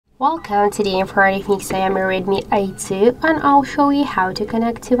Welcome to the informative Xiaomi Redmi A2, and I'll show you how to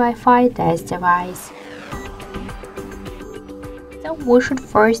connect to Wi-Fi this device. So we should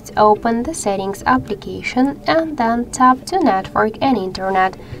first open the settings application and then tap to network and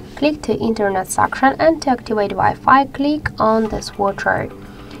internet. Click to internet section, and to activate Wi-Fi click on the switcher.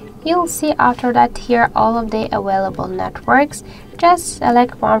 You'll see after that here all of the available networks. Just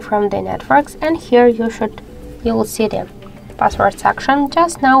select one from the networks, and here you will see the password section.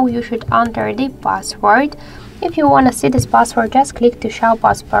 Just now you should enter the password. If you want to see this password, just click to show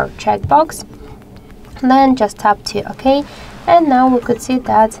password checkbox, then just tap to OK, and now we could see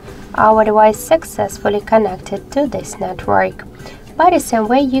that our device successfully connected to this network. By the same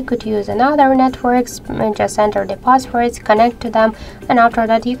way, you could use another networks and just enter the passwords, connect to them, and after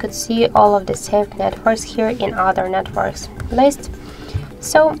that you could see all of the saved networks here in other networks list.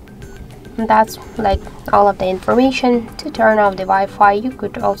 So that's like all of the information. To turn off the Wi-Fi, you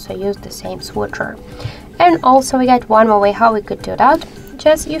could also use the same switcher. And also we got one more way how we could do that.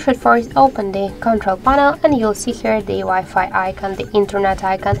 Just you should first open the control panel, and you'll see here the Wi-Fi icon, the internet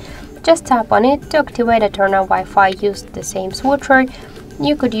icon. Just tap on it to activate and turn on Wi-Fi. Use the same switcher.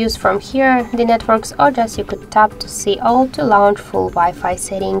 You could use from here the networks, or just you could tap to see all to launch full Wi-Fi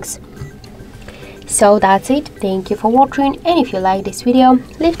settings. So that's it. Thank you for watching, and if you like this video,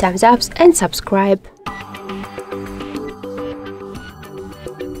 leave thumbs up and subscribe.